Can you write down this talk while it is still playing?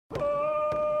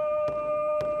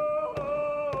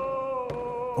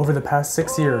Over the past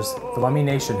 6 years, the Lummi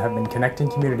Nation have been connecting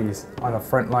communities on the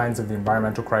front lines of the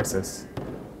environmental crisis,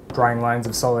 drawing lines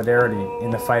of solidarity in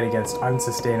the fight against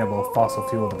unsustainable fossil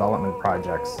fuel development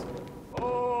projects.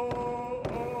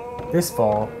 This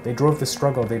fall, they drove the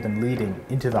struggle they've been leading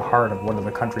into the heart of one of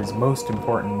the country's most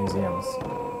important museums.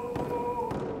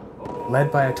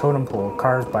 Led by a totem pole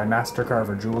carved by master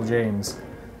carver Jewel James,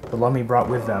 the Lummi brought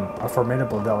with them a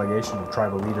formidable delegation of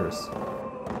tribal leaders.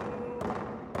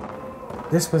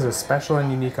 This was a special and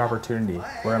unique opportunity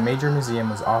where a major museum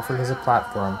was offered as a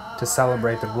platform to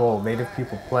celebrate the role Native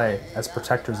people play as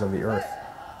protectors of the earth.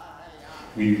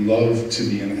 We love to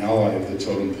be an ally of the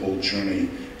totem pole journey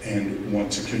and want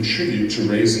to contribute to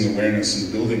raising awareness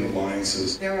and building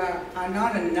alliances. There are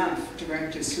not enough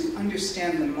directors who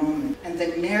understand the moment and the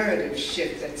narrative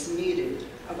shift that's needed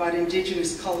about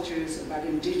Indigenous cultures, about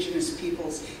Indigenous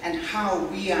peoples, and how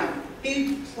we are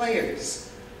big players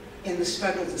in the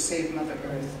struggle to save Mother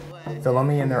Earth. The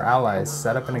Lummi and their allies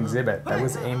set up an exhibit that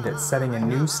was aimed at setting a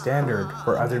new standard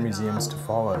for other museums to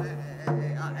follow.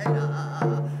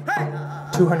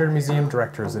 200 museum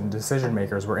directors and decision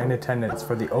makers were in attendance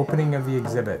for the opening of the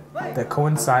exhibit that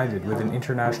coincided with an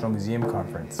international museum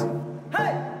conference. This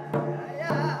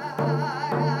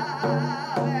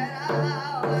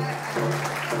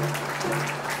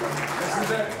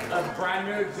is a brand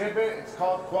new exhibit. It's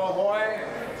called Kwel,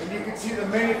 and you can see the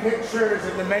many pictures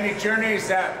and the many journeys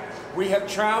that we have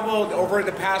traveled over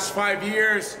the past 5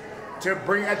 years to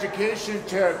bring education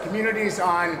to communities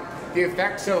on the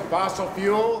effects of fossil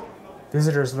fuel.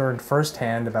 Visitors learned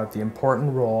firsthand about the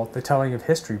important role the telling of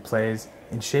history plays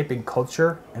in shaping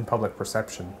culture and public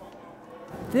perception.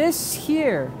 This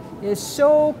here is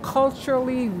so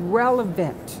culturally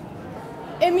relevant.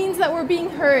 It means that we're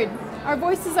being heard. Our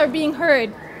voices are being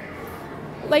heard,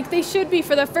 like they should be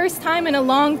for the first time in a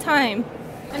long time.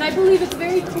 And I believe it's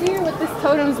very clear what this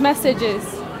totem's message is.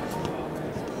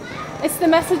 It's the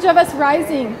message of us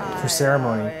rising. Through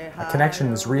ceremony, a connection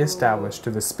was re-established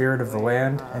to the spirit of the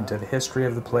land and to the history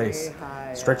of the place,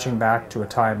 stretching back to a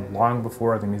time long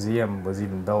before the museum was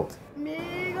even built.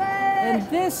 And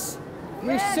this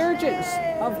resurgence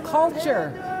of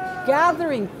culture,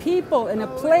 gathering people in a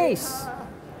place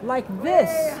like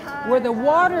this, where the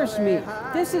waters meet.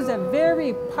 This is a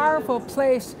very powerful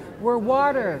place where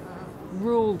water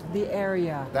ruled the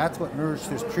area. That's what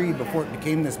nourished this tree before it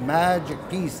became this magic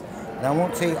piece. And I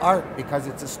won't say art because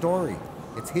it's a story.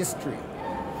 It's history.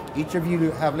 Each of you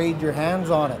have laid your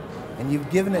hands on it and you've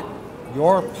given it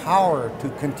your power to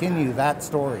continue that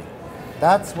story.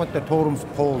 That's what the totem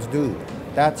poles do.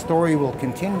 That story will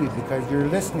continue because you're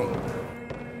listening.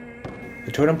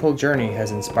 The totem pole journey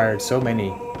has inspired so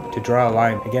many to draw a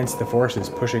line against the forces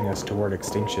pushing us toward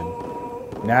extinction.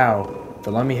 Now, the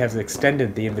Lummi has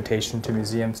extended the invitation to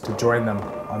museums to join them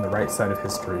on the right side of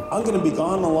history. I'm going to be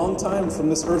gone a long time from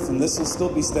this earth, and this will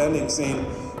still be standing saying,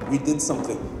 we did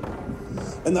something.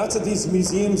 And that's what these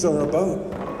museums are about.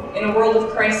 In a world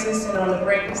of crisis and on the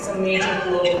brink of some major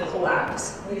global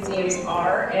collapse, museums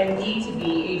are and need to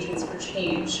be agents for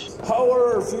change. How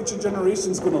are our future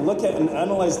generations going to look at and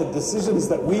analyze the decisions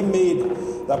that we made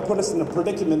that put us in a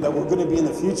predicament that we're going to be in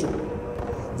the future?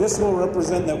 This will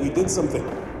represent that we did something,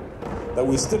 that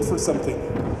we stood for something,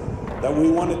 that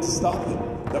we wanted to stop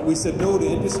it, that we said no to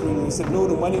industry, and we said no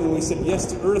to money, and we said yes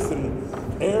to earth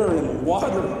and air and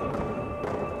water.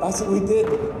 That's what we did.